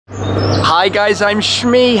Hi guys, I'm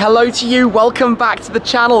Shmi. Hello to you, welcome back to the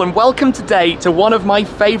channel and welcome today to one of my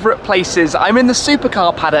favourite places. I'm in the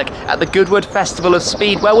Supercar paddock at the Goodwood Festival of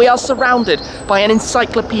Speed, where we are surrounded by an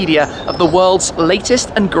encyclopedia of the world's latest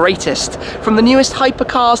and greatest. From the newest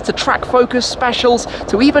hypercars to track focus specials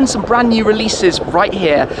to even some brand new releases right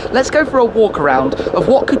here. Let's go for a walk around of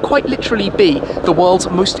what could quite literally be the world's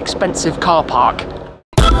most expensive car park.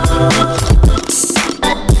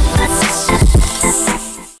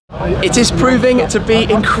 It is proving to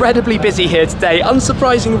be incredibly busy here today,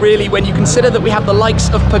 unsurprising really when you consider that we have the likes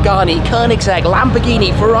of Pagani, Koenigsegg,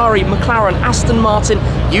 Lamborghini, Ferrari, McLaren, Aston Martin,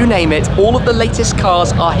 you name it, all of the latest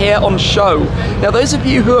cars are here on show. Now those of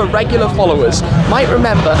you who are regular followers might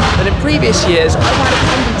remember that in previous years I've had a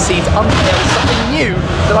tendency to unveil something new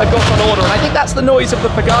that I've got on order, and I think that's the noise of the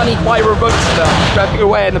Pagani Huayra Roadster revving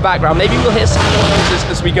away in the background. Maybe we'll hear some more noises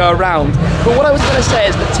as we go around. But what I was going to say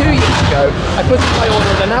is that 2 years ago I put in my order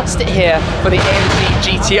and announced it here for the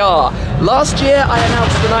AMG GT-R. Last year I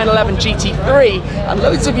announced the 911 GT3 and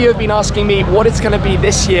loads of you have been asking me what it's going to be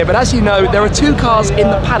this year, but as you know there are two cars in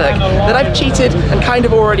the paddock that I've cheated and kind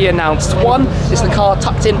of already announced. One is the car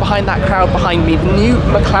tucked in behind that crowd behind me, the new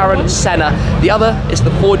McLaren Senna. The other is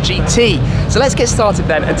the Ford GT. So let's get started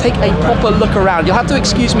then and take a proper look around. You'll have to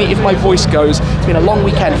excuse me if my voice goes. It's been a long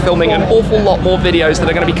weekend filming an awful lot more videos that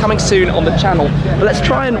are going to be coming soon on the channel. But let's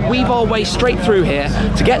try and weave our way straight through here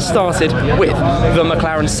to get started with the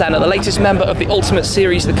McLaren Senna, the latest member of the Ultimate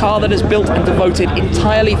Series, the car that is built and devoted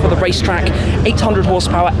entirely for the racetrack. 800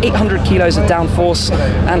 horsepower, 800 kilos of downforce,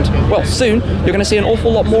 and well, soon you're going to see an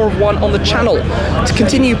awful lot more of one on the channel. To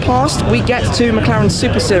continue past, we get to McLaren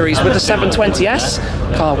Super Series with the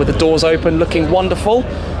 720S, car with the doors open, looking wonderful.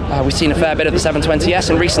 We've seen a fair bit of the 720S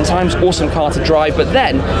in recent times, awesome car to drive, but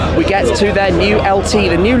then we get to their new LT,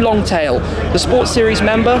 the new Longtail, the Sports Series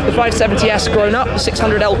member, the 570S grown up, the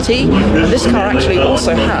 600 LT. This car actually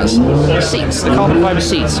also has seats, the carbon fibre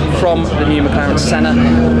seats from the new McLaren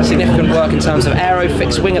Senna. Significant work in terms of aero,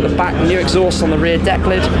 fixed wing at the back, new exhaust on the rear deck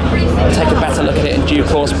lid. We'll take a better look at it in due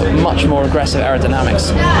course, but much more aggressive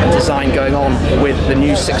aerodynamics and design going on with the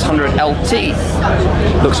new 600 LT.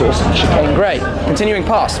 Looks awesome, chicane grey. Continuing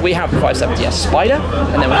past, we have the 570S Spider,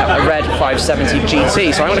 and then we have a red 570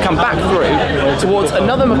 GT. So I'm going to come back through towards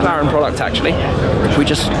another McLaren product actually. If we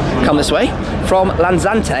just come this way, from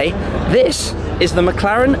Lanzante, this is the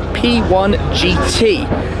McLaren P1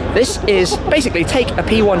 GT. This is basically take a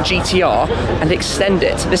P1 GT-R and extend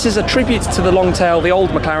it. This is a tribute to the Longtail, the old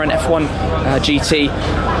McLaren F1 GT.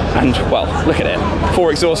 And well, look at it.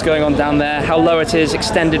 4 exhausts going on down there, how low it is,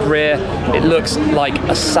 extended rear. It looks like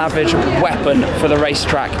a savage weapon for the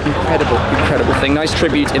racetrack. Incredible, incredible thing. Nice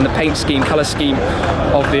tribute in the paint scheme, colour scheme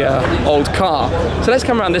of the old car. So let's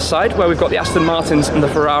come around this side where we've got the Aston Martins and the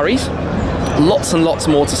Ferraris. Lots and lots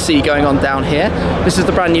more to see going on down here. This is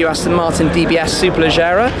the brand new Aston Martin DBS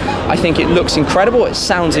Superleggera. I think it looks incredible, it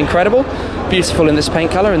sounds incredible. Beautiful in this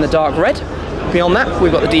paint colour, in the dark red. Beyond that,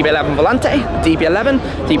 we've got the DB11 Volante, DB11,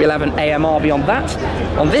 DB11 AMR beyond that.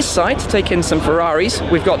 On this side, to take in some Ferraris,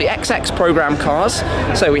 we've got the XX program cars.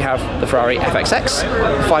 So we have the Ferrari FXX,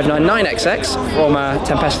 the 599XX from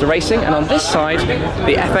Tempesta Racing, and on this side,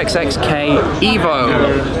 the FXX K Evo,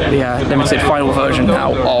 the limited final version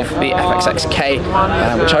now of the FXX K,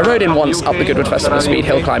 which I rode in once up the Goodwood Festival of Speed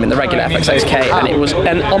hill climb in the regular FXX K, and it was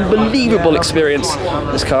an unbelievable experience.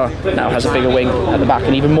 This car now has a bigger wing at the back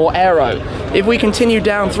and even more aero. If we continue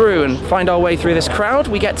down through and find our way through this crowd,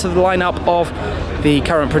 we get to the lineup of the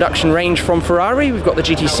current production range from Ferrari. We've got the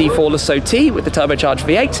GTC 4 Lasso T with the turbocharged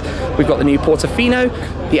V8. We've got the new Portofino,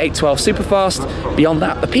 the 812 Superfast. Beyond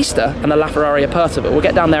that, the Pista and the LaFerrari Aperta, but we'll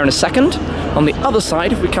get down there in a second. On the other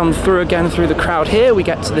side, if we come through again through the crowd here, we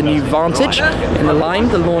get to the new Vantage in the lime,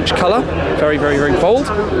 the launch colour. Very, very, very bold.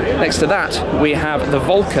 Next to that, we have the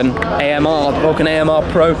Vulcan AMR, the Vulcan AMR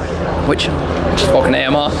Pro, which is Vulcan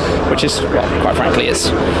AMR, which is, well, quite frankly,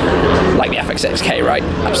 is like the FXX K, right?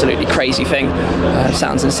 Absolutely crazy thing.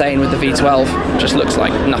 Sounds insane with the V12. Just looks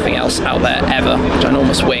like nothing else out there ever.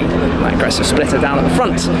 Ginormous wing, that aggressive splitter down at the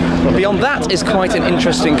front. Beyond that is quite an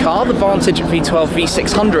interesting car, the Vantage V12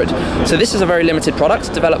 V600. So this is a very limited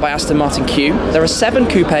product developed by Aston Martin Q. There are 7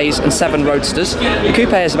 coupes and 7 roadsters. The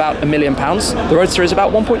coupe is about £1 million. The roadster is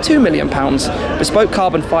about £1.2 million. Bespoke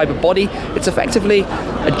carbon fibre body. It's effectively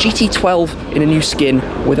a GT12 in a new skin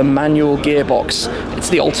with a manual gearbox. It's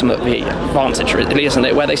the ultimate Vantage, really, isn't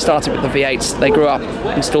it? Where they started with the V8s, they grew up,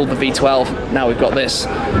 installed the V12, now we've got this.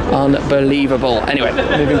 Unbelievable. Anyway,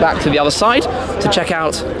 moving back to the other side to check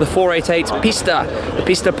out the 488 Pista. The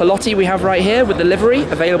Pista Pelotti we have right here with the livery,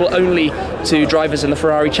 available only to drivers in the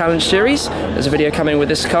Ferrari Challenge Series. There's a video coming with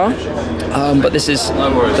this car. But this is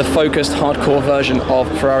the focused hardcore version of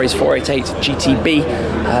Ferrari's 488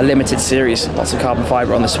 GTB limited series. Lots of carbon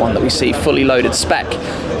fibre on this one that we see, fully loaded spec.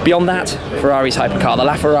 Beyond that, Ferrari's hypercar, the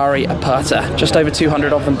LaFerrari Aperta. Just over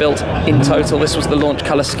 200 of them built in total. This was the launch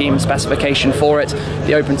colour scheme specification for it.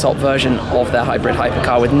 The open-top version of their hybrid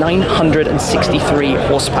hypercar with 963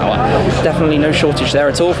 horsepower. Definitely no shortage there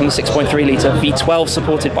at all from the 6.3 litre V12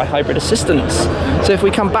 supported by hybrid assistance. So if we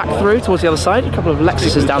come back through towards the other side, a couple of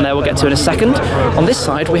Lexuses down there we'll get to in a second. On this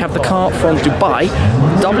side we have the car from Dubai,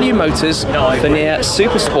 W Motors Veneer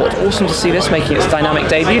Super Sport. Awesome to see this making its dynamic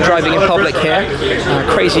debut, driving in public here.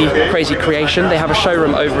 Crazy creation. They have a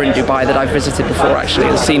showroom over in Dubai that I've visited before actually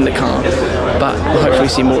and seen the car, but we'll hopefully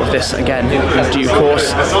see more of this again in due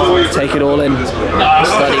course. Take it all in,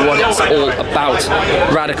 study what it's all about.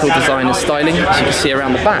 Radical design and styling, as you can see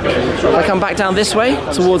around the back. If I come back down this way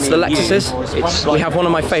towards the Lexuses, we have one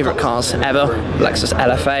of my favourite cars ever, Lexus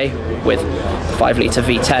LFA with 5 litre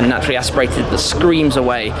V10 naturally aspirated that screams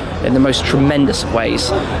away in the most tremendous of ways.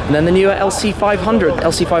 And then the newer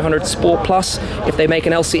LC500 Sport Plus. If they make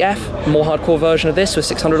an LCF, a more hardcore version of this with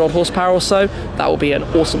 600 odd horsepower or so, that will be an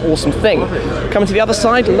awesome thing. Coming to the other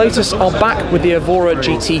side, Lotus are back with the Evora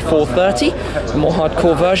GT430, a more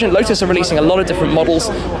hardcore version. Lotus are releasing a lot of different models,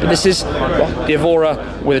 but this is the Evora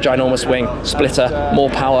with a ginormous wing, splitter, more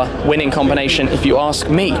power, winning combination if you ask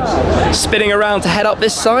me. Spinning around to head up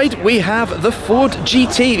this side, we have the Ford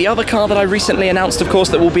GT, the other car that I recently announced, of course,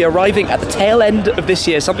 that will be arriving at the tail end of this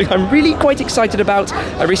year, something I'm really quite excited about.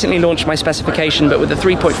 I recently launched my specification, but with a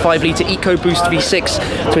 3.5 litre EcoBoost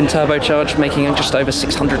V6 twin turbocharged, making just over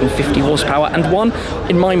 650 horsepower, and one,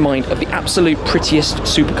 in my mind, of the absolute prettiest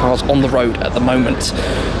supercars on the road at the moment.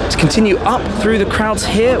 To continue up through the crowds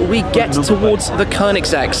here, we get towards the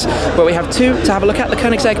Koenigsegg's, where we have two to have a look at. The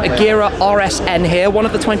Koenigsegg Regera RSN here, one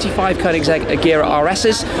of the 25 Koenigsegg Regera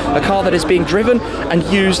RS's, a car that is being driven and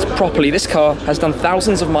used properly. This car has done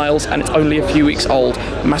thousands of miles and it's only a few weeks old.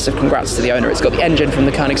 Massive congrats to the owner. It's got the engine from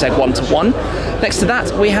the Koenigsegg 1-1. Next to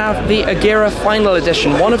that we have the Regera Final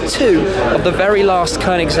Edition, one of two of the very last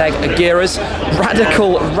Koenigsegg Regeras.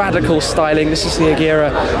 Radical styling. This is the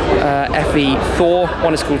Regera FE Thor.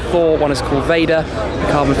 One is called Thor, one is called Vader.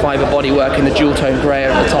 The carbon fibre bodywork in the dual tone grey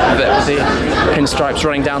over the top of it with the pinstripes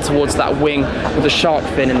running down towards that wing with the shark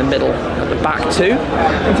fin in the middle at the back too.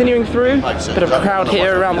 Continuing through, a bit of a crowd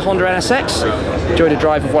here around the Honda NSX. Enjoyed a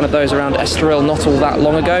drive of one of those around Estoril not all that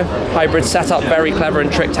long ago. Hybrid setup, very clever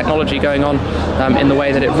and trick technology going on in the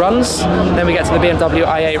way that it runs. Then we get to the BMW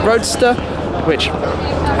i8 Roadster, which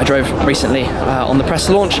I drove recently on the press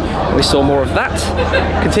launch. We saw more of that.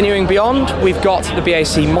 Continuing beyond, we've got the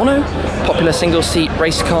BAC Mono, popular single-seat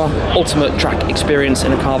race car, ultimate track experience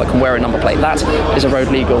in a car that can wear a number plate. That is a road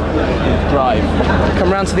legal drive.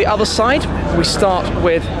 Come around to the other side, we start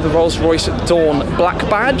with the Rolls-Royce Dawn Black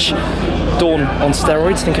Badge. Dawn on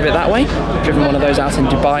steroids, think of it that way. Driven one of those out in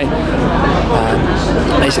Dubai.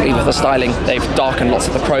 Basically with the styling, they've darkened lots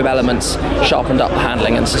of the chrome elements, sharpened up the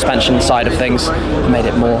handling and suspension side of things, and made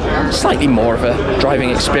it slightly more of a driving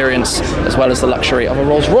experience, as well as the luxury of a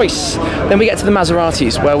Rolls-Royce. Then we get to the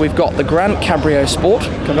Maseratis, where we've got the Grand Cabrio Sport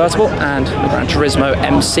convertible and the Gran Turismo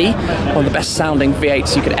MC, one of the best sounding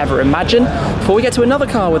V8s you could ever imagine. Before we get to another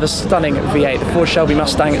car with a stunning V8, the Ford Shelby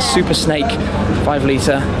Mustang Super Snake 5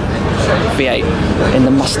 litre V8 in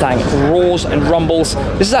the Mustang roars and rumbles.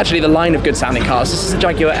 This is actually the line of good sounding cars. This is the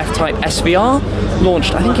Jaguar F-Type SVR,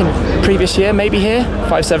 launched I think in previous year, maybe here.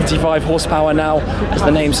 575 horsepower now, as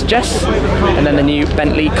the name suggests. And then the new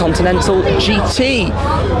Bentley Continental GT.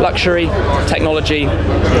 Luxury, technology,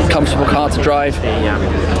 comfortable car to drive.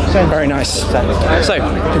 Very nice. So,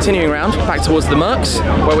 continuing around, back towards the Mercs,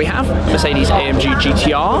 where we have Mercedes AMG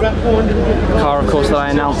GT-R. Car, of course, that I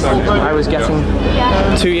announced I was getting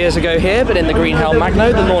 2 years ago here, but in the Green Hell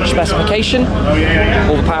Magno, the launch specification.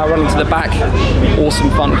 All the power running to the back. Awesome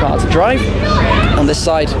fun car to drive. On this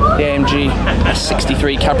side, the AMG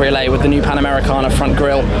S63 Cabriolet with the new Panamericana front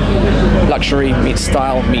grille. Luxury meets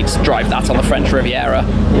style meets drive that on the French Riviera.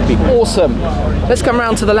 Would be awesome. Let's come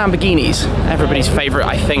around to the Lamborghinis. Everybody's favourite,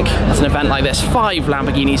 I think, at an event like this. 5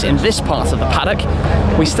 Lamborghinis in this part of the paddock.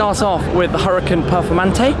 We start off with the Huracan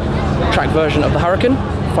Performante, track version of the Huracan,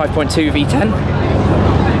 5.2 V10.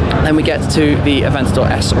 Then we get to the Aventador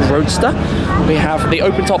S Roadster. We have the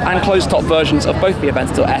open-top and closed-top versions of both the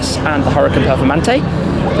Aventador S and the Huracan Performante.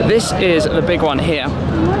 But this is the big one here,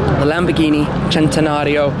 the Lamborghini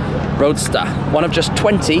Centenario Roadster, one of just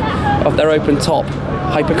 20 of their open-top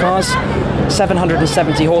hypercars.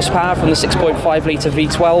 770 horsepower from the 6.5 litre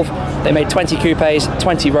V12. They made 20 coupes,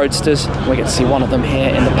 20 roadsters. We get to see one of them here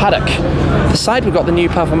in the paddock. The side, we've got the new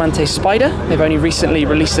Performante Spider. They've only recently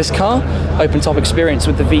released this car. Open top experience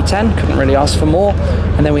with the V10, couldn't really ask for more.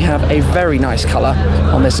 And then we have a very nice colour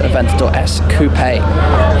on this Aventador S Coupe.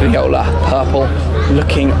 Viola purple,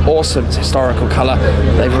 looking awesome. It's a historical colour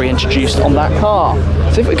they've reintroduced on that car.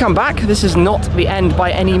 So if we come back, this is not the end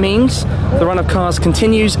by any means. The run of cars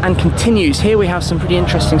continues and continues. Here we have some pretty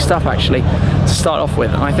interesting stuff actually to start off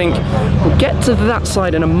with. And I think we'll get to that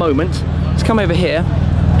side in a moment. Let's come over here.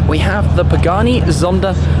 We have the Pagani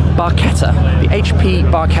Zonda Barchetta, the HP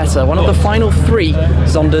Barchetta, one of the final 3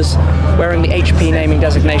 Zondas wearing the HP naming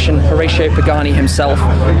designation, Horacio Pagani himself,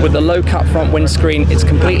 with the low cut front windscreen. It's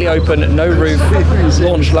completely open, no roof,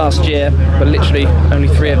 launched last year, but literally only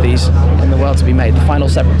 3 of these in the world to be made. The final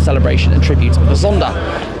celebration and tribute of the Zonda.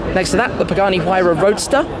 Next to that, the Pagani Huayra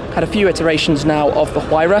Roadster. Had a few iterations now of the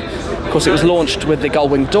Huayra. Of course, it was launched with the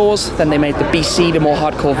gull-wing doors, then they made the BC, the more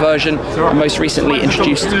hardcore version, and most recently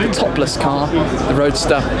introduced the topless car, the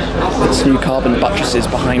Roadster, with its new carbon buttresses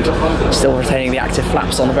behind, still retaining the active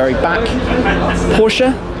flaps on the very back.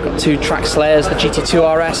 Porsche, got 2 track slayers, the GT2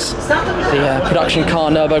 RS, the production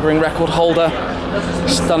car Nürburgring record holder.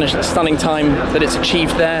 Stunning time that it's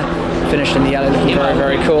achieved there, finished in the yellow, looking very,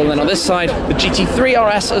 very cool. And then on this side, the GT3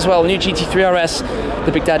 RS as well, the new GT3 RS,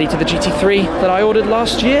 the big daddy to the GT3 that I ordered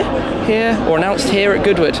last year here, or announced here at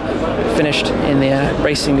Goodwood, finished in the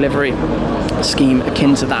racing livery scheme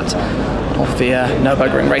akin to that of the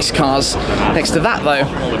Nürburgring race cars. Next to that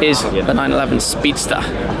though is the 911 Speedster.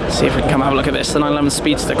 Let's see if we can come have a look at this. The 911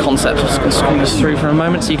 Speedster concept. I'm just going to squeeze through for a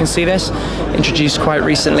moment so you can see this. Introduced quite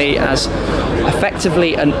recently as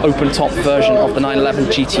effectively an open top version of the 911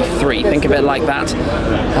 GT3. Think of it like that,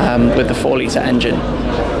 with the 4 litre engine.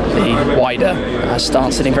 The wider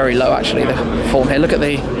stance, sitting very low actually, the form here. Look at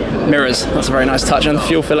the mirrors, that's a very nice touch, and the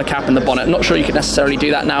fuel filler cap in the bonnet. I'm not sure you could necessarily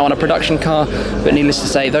do that now on a production car, but needless to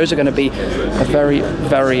say, those are going to be a very,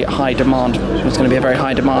 very high demand. There's going to be a very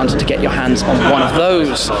high demand to get your hands on one of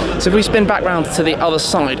those. So if we spin back round to the other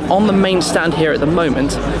side, on the main stand here at the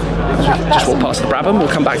moment, just walk past the Brabham, we'll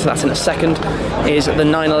come back to that in a second, is the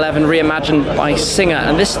 911 reimagined by Singer.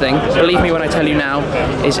 And this thing, believe me when I tell you now,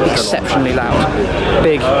 is exceptionally loud.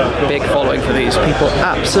 Big following for these. People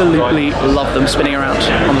absolutely love them spinning around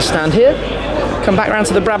on the stand here. Come back round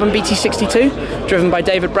to the Brabham BT62, driven by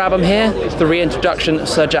David Brabham here. It's the reintroduction of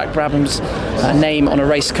Sir Jack Brabham's name on a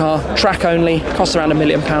race car. Track only, costs around £1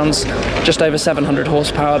 million, just over 700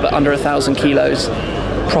 horsepower, but under 1,000 kilos.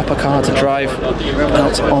 Proper car to drive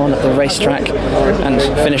out on the racetrack, and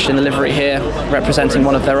finished in the livery here, representing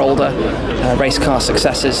one of their older race car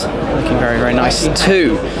successes. Looking very, very nice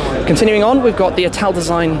too. Continuing on, we've got the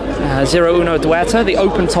Italdesign Zerouno Duetta, the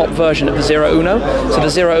open-top version of the Zerouno. So the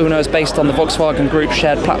Zerouno is based on the Volkswagen Group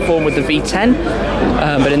shared platform with the V10,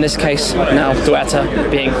 but in this case, now Duetta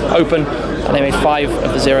being open. And they made 5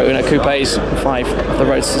 of the Zerouno coupes, 5 of the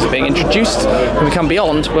roadsters are being introduced. And we come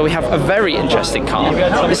beyond, where we have a very interesting car.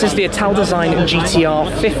 This is the Italdesign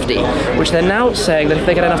GT-R50, which they're now saying that if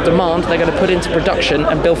they get enough demand, they're going to put into production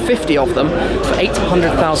and build 50 of them for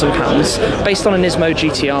 £800,000, based on a Nismo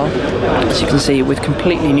GT-R, as you can see, with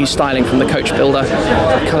completely new styling from the coach builder.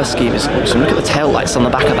 The colour scheme is awesome. Look at the tail lights on the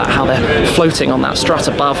back of that, how they're floating on that strut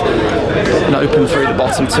above, and open through the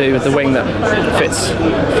bottom too, with the wing that fits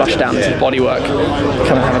flush down into the bodywork.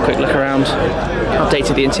 Come and have a quick look around.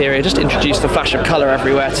 Updated the interior, just introduced a flash of colour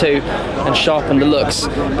everywhere too, and sharpened the looks.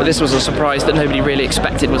 But this was a surprise that nobody really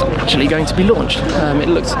expected was actually going to be launched. It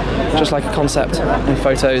looked just like a concept in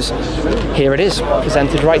photos. Here it is,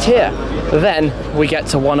 presented right here. Then we get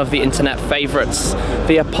to one of the internet favourites,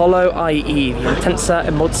 the Apollo IE, the Intensa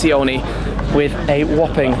Emozioni, with a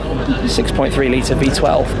whopping 6.3 litre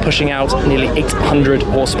V12, pushing out nearly 800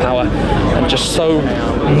 horsepower, and just so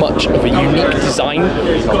much of a unique design.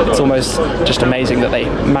 It's almost just amazing that they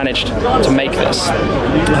managed to make this.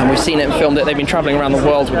 We've seen it and filmed it. They've been travelling around the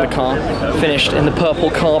world with the car, finished in the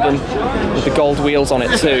purple carbon with the gold wheels on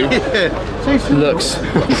it too. Looks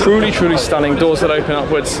truly, truly stunning. Doors that open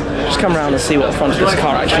upwards. Just come around and see what the front of this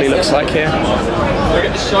car actually looks like here.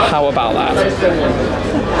 How about that?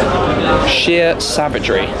 Sheer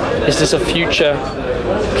savagery. Is this a future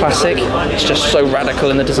classic? It's just so radical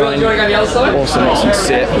in the design. Awesome to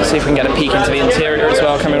see it. Let's see if we can get a peek into the interior as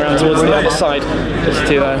well, coming around towards the other side, just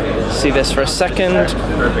to see this for a second.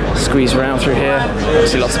 Squeeze around through here. I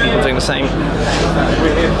see lots of people doing the same.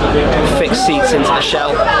 Fixed seats into the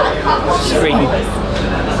shell. Screen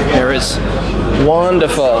mirrors.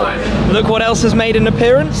 Wonderful. Look what else has made an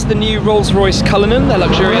appearance. The new Rolls-Royce Cullinan, their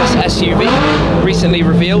luxurious SUV. Recently recently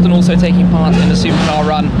revealed and also taking part in the Supercar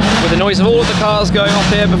run, with the noise of all of the cars going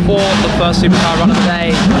off here before the first Supercar run of the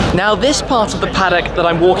day. Now this part of the paddock that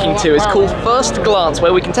I'm walking to is called First Glance,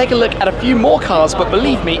 where we can take a look at a few more cars, but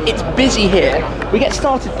believe me, it's busy here. We get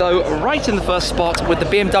started though right in the first spot with the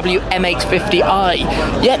BMW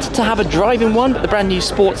M850i. Yet to have a driving one, but the brand new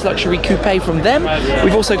sports luxury coupe from them.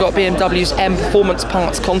 We've also got BMW's M Performance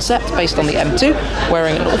Parts concept based on the M2,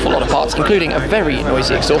 wearing an awful lot of parts, including a very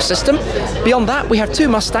noisy exhaust system. Beyond that, we have two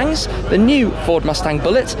Mustangs, the new Ford Mustang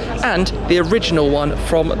Bullitt and the original one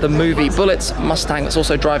from the movie Bullitt's Mustang that's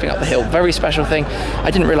also driving up the hill. Very special thing.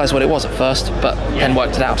 I didn't realise what it was at first, but then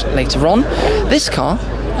worked it out later on. This car,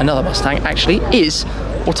 another Mustang, actually is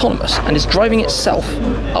autonomous and is driving itself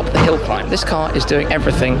up the hill climb. This car is doing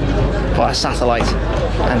everything via satellite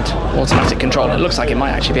and automatic control. It looks like it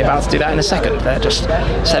might actually be about to do that in a second. They're just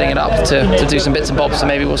setting it up to do some bits and bobs, so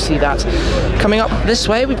maybe we'll see that. Coming up this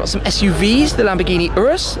way, we've got some SUVs, the Lamborghini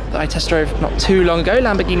Urus that I test drove not too long ago,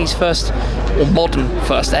 Lamborghini's first, or modern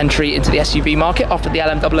first entry into the SUV market after the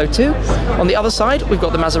LM002. On the other side, we've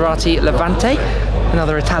got the Maserati Levante,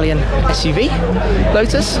 another Italian SUV.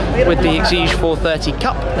 Lotus with the Exige 430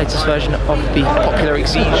 Cup, latest version of the popular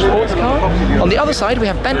Exige sports car. On the other side, we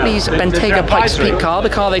have Bentley's Bentayga Pikes Peak car, the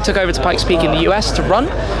car they took over to Pikes Peak in the US to run.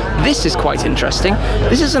 This is quite interesting.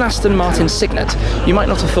 This is an Aston Martin Signet. You might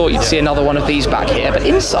not have thought you'd see another one of these back here, but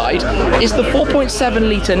inside is the 4.7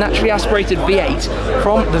 litre naturally aspirated V8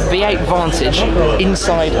 from the V8 Vantage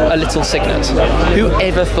inside a little Signet. Who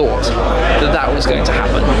ever thought that that was going to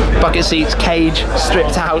happen? Bucket seats, cage,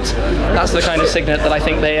 stripped out. That's the kind of Signet that I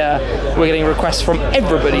think they were getting requests from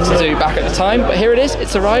everybody to do back at the time, but here it is,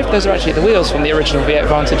 it's arrived. Those are actually the wheels from the original V8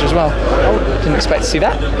 Vantage as well. Didn't expect to see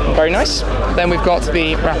that. Very nice. Then we've got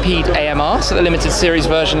the Rapide AMR, so the limited series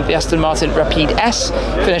version of the Aston Martin Rapide S,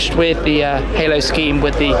 finished with the halo scheme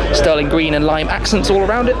with the sterling green and lime accents all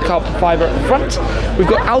around it, the carbon fibre at the front. We've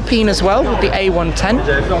got Alpine as well with the A110.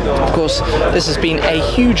 Of course, this has been a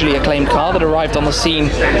hugely acclaimed car that arrived on the scene,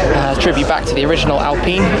 tribute back to the original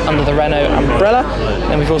Alpine under the Renault umbrella.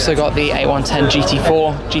 Then we've also got the A110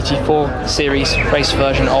 GT4 series race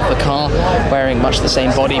version of the car, wearing much the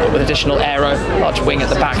same body but with additional aero, large wing at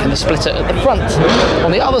the back and the splitter at the front.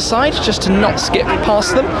 On the other side, just to not skip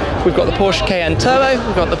past them, we've got the Porsche Cayenne Turbo,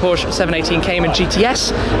 we've got the Porsche 718 Cayman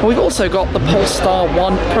GTS, and we've also got the Polestar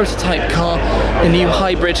 1 prototype car, the new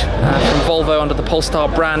hybrid from Volvo under the Polestar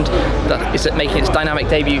brand that is making its dynamic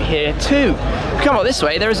debut here too. If you come up this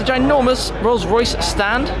way, there is a ginormous Rolls-Royce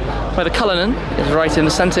stand where the Cullinan is right in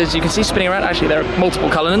the centre, as you can see spinning around. Actually, there are multiple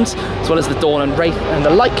Cullinans, as well as the Dawn and Wraith and the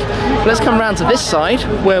like. But let's come around to this side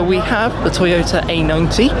where we have the Toyota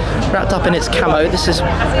A90 wrapped up in its camo. This is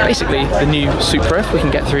basically the new Supra. If we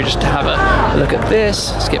can get through just to have a look at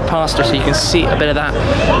this, skip past her so you can see a bit of that.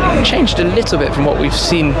 Changed a little bit from what we've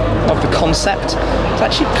seen of the concept. It's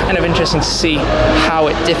actually kind of interesting to see how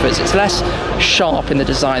it differs. It's less sharp in the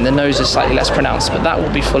design, the nose is slightly less pronounced, but that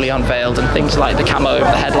will be fully unveiled, and things like the camo over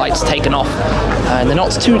the headlights taken off in the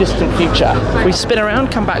not too distant future. If we spin around,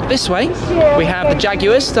 come back this way, we have the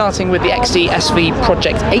Jaguars, starting with the XE SV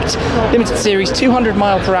Project 8, limited series 200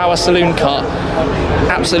 mph saloon car.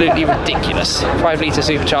 Absolutely ridiculous. 5 litre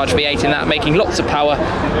supercharged V8 in that, making lots of power.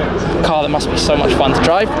 A car that must be so much fun to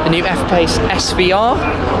drive. The new F-Pace SVR,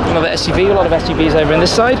 another SUV, a lot of SUVs over on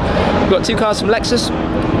this side. We've got two cars from Lexus,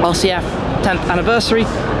 RCF 10th anniversary.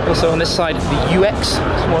 Also on this side, the UX,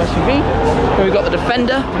 small SUV. Then we've got the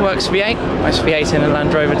Defender, works V8, nice V8 in a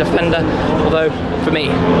Land Rover Defender, although for me,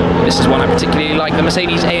 this is one I particularly like, the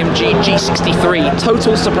Mercedes AMG GT-R50.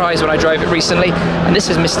 Total surprise when I drove it recently, and this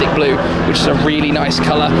is Mystic Blue, which is a really nice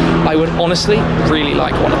colour. I would honestly really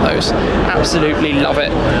like one of those. Absolutely love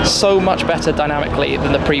it. So much better dynamically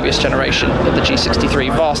than the previous generation of the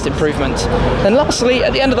GT-R50, vast improvement. Then lastly,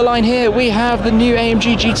 at the end of the line here, we have the new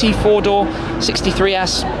AMG GT 4-door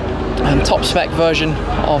 63S, top spec version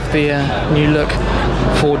of the new look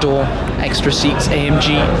 4-door extra seats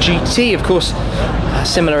AMG GT. Of course,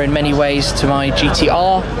 similar in many ways to my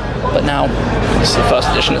GT-R, but now this is the first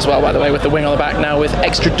edition as well, by the way, with the wing on the back now with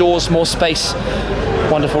extra doors, more space.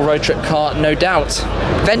 Wonderful road trip car, no doubt.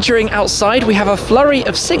 Venturing outside, we have a flurry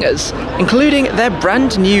of singers, including their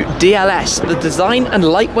brand new DLS, the design and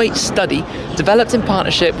lightweight study developed in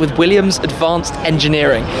partnership with Williams Advanced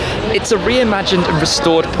Engineering. It's a reimagined and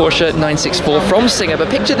restored Porsche 964 from Singer, but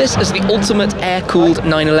picture this as the ultimate air-cooled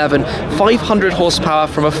 911, 500 horsepower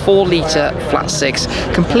from a 4-litre flat 6,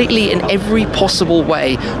 completely in every possible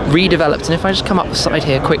way redeveloped. And if I just come up the side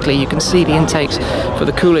here quickly, you can see the intakes for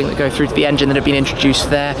the cooling that go through to the engine that have been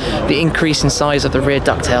introduced there, the increase in size of the rear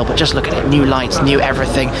ducktail, but just look at it, new lights, new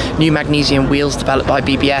everything, new magnesium wheels developed by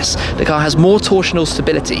BBS. The car has more torsional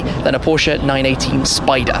stability than a Porsche 918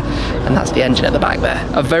 Spider, and that's the engine at the back there.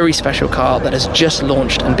 A very special car that has just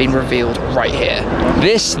launched and been revealed right here.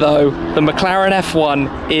 This though, the McLaren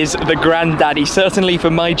F1, is the granddaddy, certainly for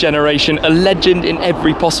my generation, a legend in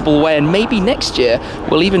every possible way, and maybe next year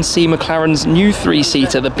we'll even see McLaren's new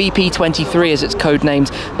 3-seater, the BP23 as it's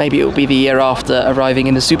codenamed. Maybe it will be the year after, arriving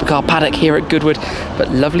in the Supercar paddock here at Goodwood,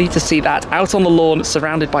 but lovely to see that out on the lawn,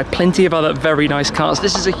 surrounded by plenty of other very nice cars.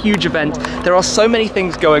 This is a huge event. There are so many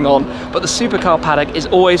things going on, but the Supercar paddock is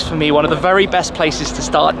always for me one of the very best places to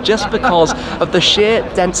start, just because of the sheer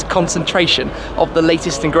dense concentration of the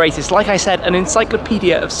latest and greatest. Like I said, an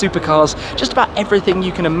encyclopedia of supercars, just about everything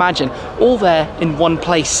you can imagine, all there in one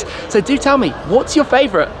place. So do tell me, what's your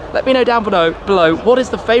favorite? Let me know down below what is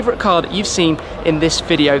the favorite car that you've seen in this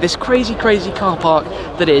video, this crazy car park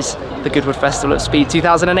that is the Goodwood Festival of Speed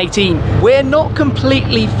 2018. We're not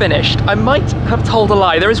completely finished. I might have told a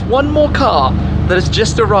lie. There is one more car that has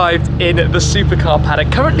just arrived in the Supercar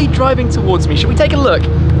paddock, currently driving towards me. Should we take a look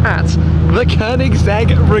at the Koenigsegg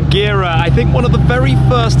Regera? I think one of the very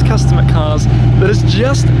first customer cars that has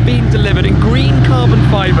just been delivered in green carbon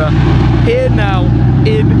fibre, here now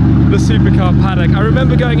in the Supercar paddock. I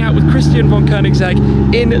remember going out with Christian von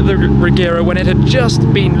Koenigsegg in the Regera when it had just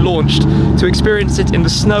been launched to experience it in the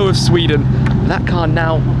snow of Sweden. That car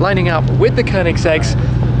now lining up with the Koenigsegg's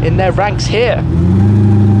in their ranks here.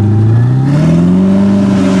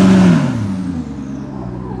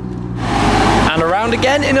 And around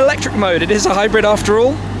again in electric mode. It is a hybrid after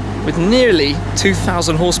all, with nearly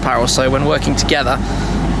 2,000 horsepower or so when working together,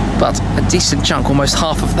 but a decent chunk, almost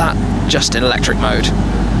half of that, just in electric mode.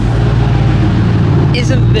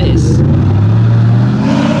 Isn't this,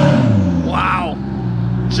 wow,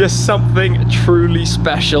 just something truly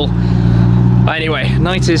special. Anyway,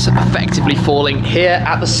 night is effectively falling here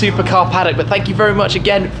at the Supercar paddock, but thank you very much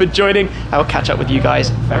again for joining. I will catch up with you guys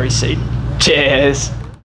very soon. Cheers.